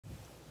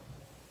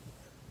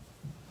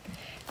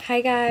Hi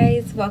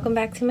guys, welcome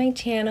back to my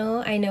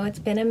channel. I know it's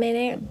been a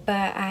minute,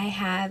 but I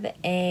have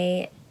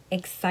a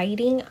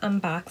exciting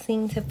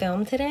unboxing to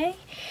film today,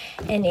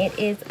 and it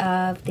is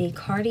of the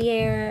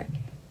Cartier,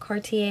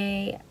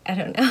 I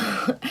don't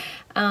know,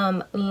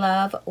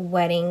 Love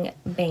Wedding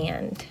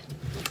Band.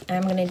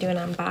 I'm gonna do an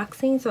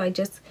unboxing. So I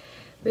just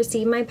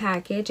received my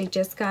package. I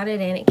just got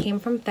it in. It came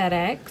from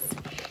FedEx.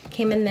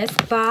 Came in this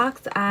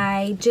box.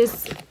 I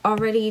just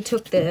already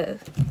took the,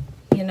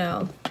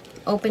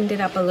 opened it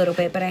up a little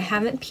bit, but I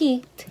haven't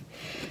peeked,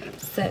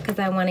 so because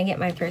I want to get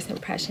my first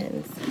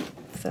impressions.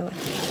 So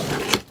let's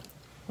see.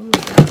 Oh my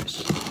gosh.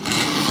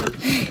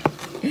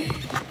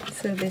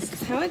 So this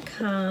is how it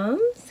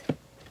comes.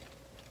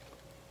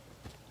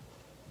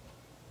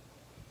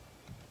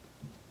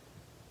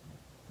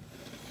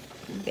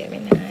 Very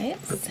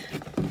nice.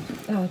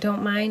 Oh,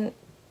 don't mind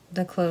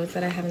the clothes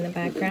that I have in the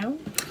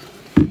background.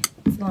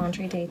 It's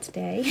laundry day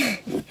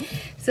today.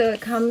 So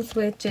it comes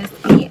with just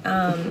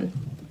the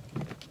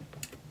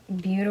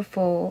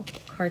beautiful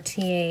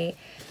Cartier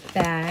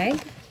bag.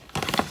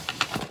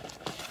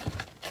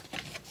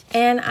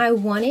 And I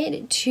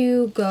wanted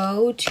to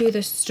go to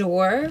the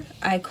store.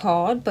 I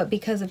called, but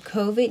because of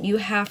COVID, you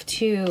have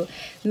to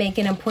make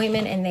an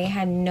appointment, and they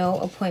had no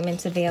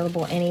appointments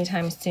available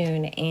anytime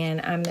soon.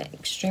 And I'm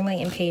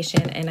extremely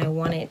impatient, and I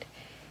wanted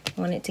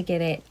to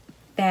get it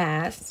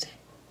fast.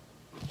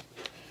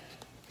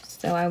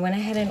 So I went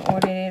ahead and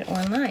ordered it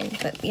online.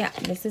 But yeah,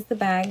 this is the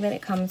bag that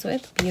it comes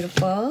with.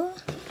 Beautiful.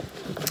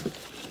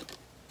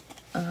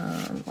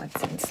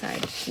 What's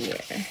inside here?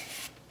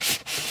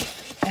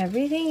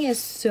 Everything is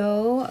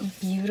so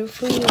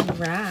beautifully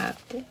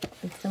wrapped.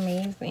 It's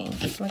amazing.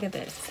 Look at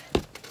this.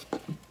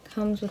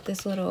 Comes with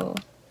this little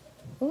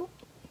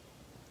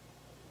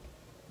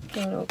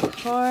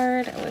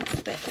card.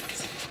 What's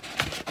this?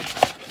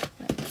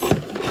 Let's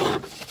see.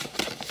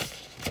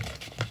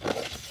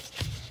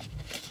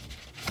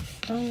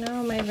 Oh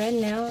no, my red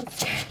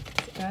nails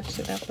scratched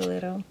it up a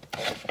little.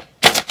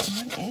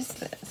 What is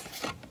this?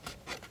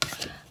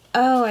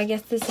 Oh, I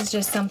guess this is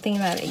just something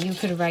that you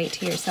could write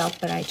to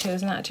yourself, but I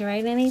chose not to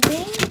write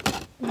anything.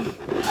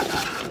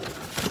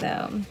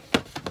 So,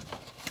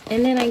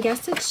 and then I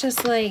guess it's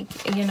just like,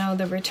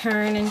 the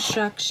return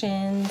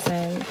instructions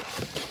and,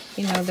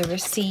 the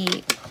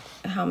receipt,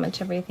 how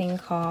much everything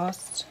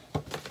cost.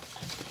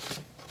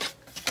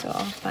 So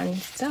all fun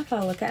stuff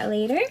I'll look at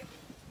later.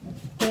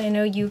 But I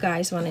know you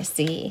guys want to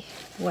see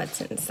what's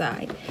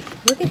inside.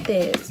 Look at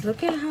this.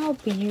 Look at how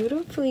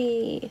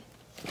beautifully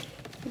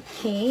it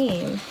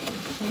came.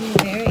 I'm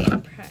very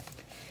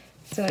impressed.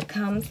 So it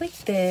comes like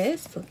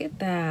this. Look at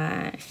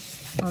that.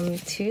 On the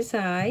two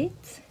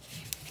sides.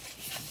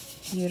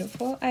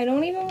 Beautiful. I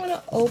don't even want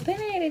to open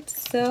it.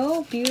 It's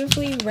so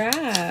beautifully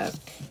wrapped.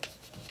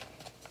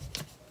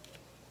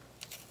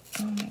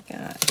 Oh my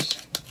gosh.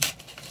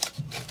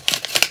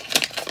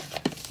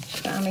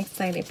 So I'm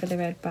excited for the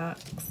red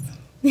box.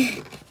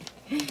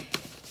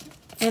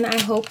 And I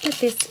hope that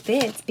this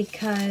fits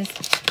because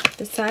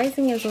the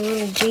sizing is a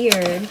little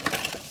weird.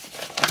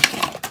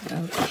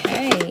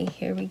 Okay,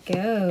 here we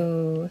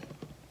go.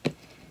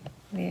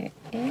 There it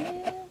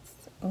is.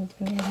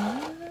 Open it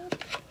up.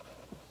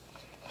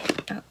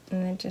 Oh,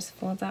 and it just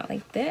folds out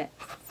like this.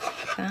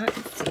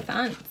 Fancy,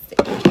 fancy.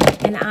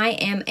 And I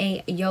am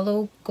a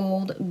yellow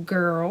gold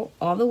girl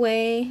all the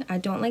way. I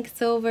don't like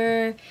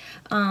silver.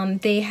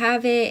 They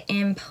have it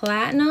in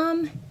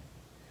platinum.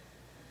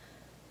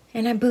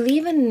 And I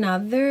believe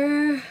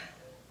another,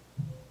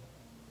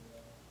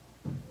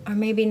 or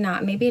maybe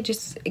not, maybe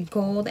just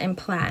gold and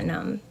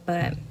platinum,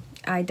 but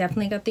I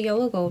definitely got the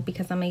yellow gold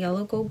because I'm a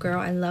yellow gold girl.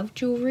 I love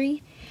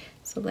jewelry.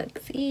 So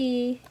let's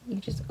see. You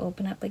just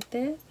open up like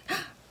this.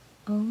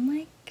 Oh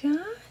my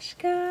gosh,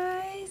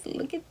 guys,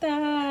 look at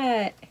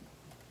that.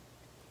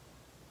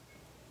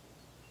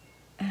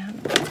 I don't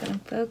know if it's gonna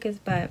focus,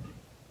 but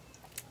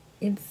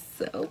it's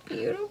so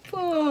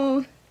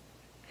beautiful.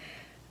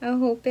 I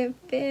hope it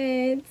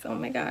fits. Oh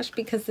my gosh,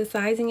 because the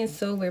sizing is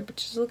so weird. But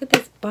just look at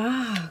this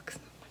box.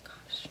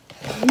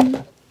 Oh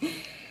my gosh.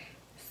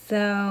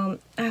 So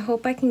I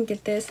hope I can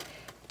get this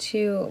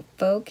to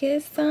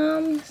focus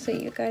some so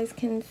you guys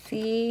can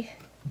see.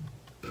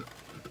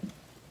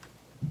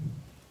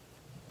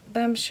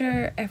 But I'm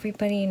sure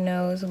everybody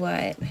knows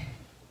what,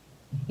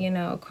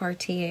 a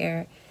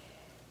Cartier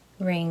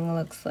ring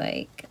looks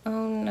like.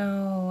 Oh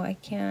no, I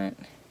can't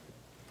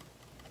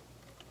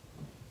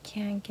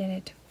get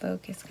it to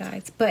focus,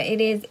 guys. But it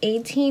is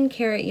 18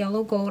 karat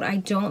yellow gold. I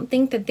don't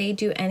think that they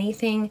do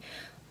anything,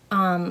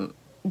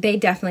 they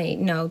definitely,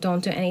 no,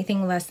 don't do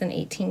anything less than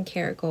 18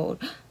 karat gold.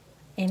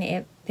 And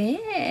it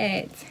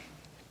fits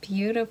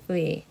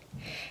beautifully.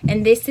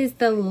 And this is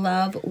the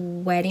Love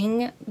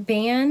Wedding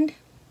Band.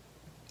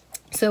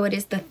 So it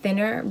is the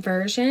thinner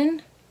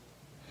version.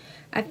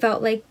 I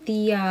felt like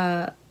the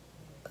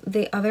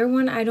other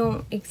one, I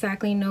don't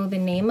exactly know the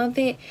name of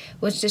it,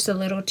 was just a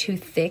little too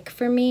thick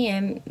for me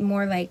and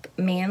more like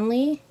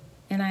manly.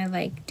 And I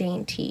like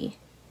dainty,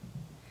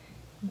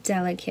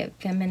 delicate,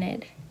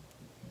 feminine.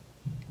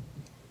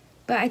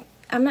 But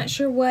I'm not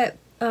sure what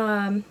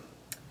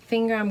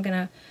finger I'm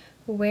gonna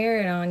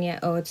wear it on yet.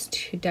 Oh, it's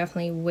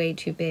definitely way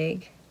too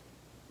big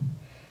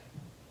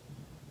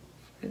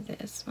for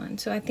this one.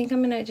 So I think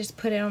I'm gonna just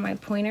put it on my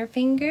pointer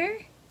finger.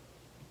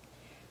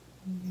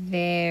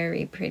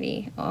 Very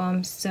pretty. Oh,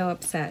 I'm so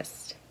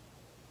obsessed.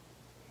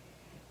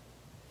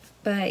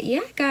 But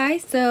yeah,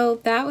 guys, so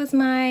that was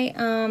my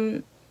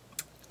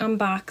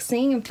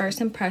unboxing and first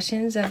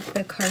impressions of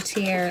the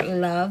Cartier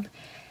Love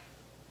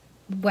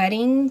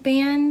wedding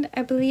band,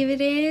 I believe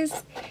it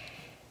is.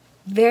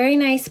 Very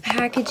nice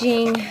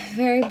packaging,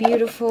 very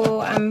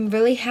beautiful. I'm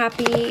really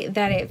happy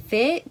that it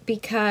fit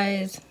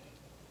because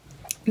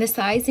the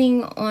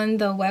sizing on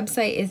the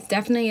website is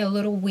definitely a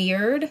little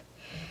weird,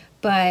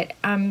 but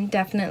I'm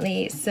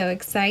definitely so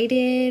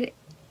excited.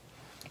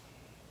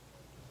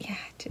 Yeah,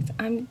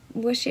 I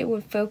wish it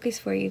would focus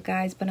for you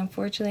guys, but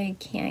unfortunately I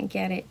can't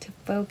get it to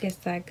focus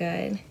that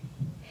good.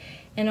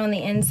 And on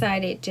the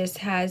inside it just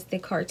has the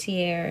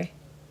Cartier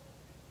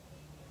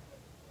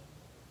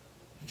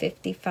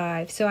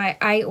 55. So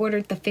I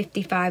ordered the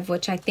 55,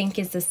 which I think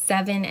is a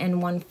 7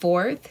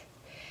 1/4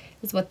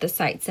 is what the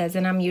site says,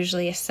 and I'm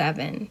usually a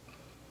 7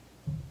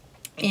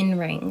 in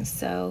rings.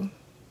 So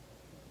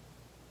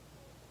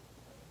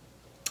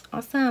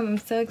awesome. I'm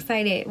so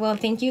excited. Well,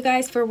 thank you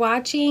guys for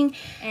watching,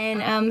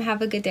 and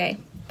have a good day.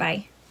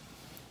 Bye.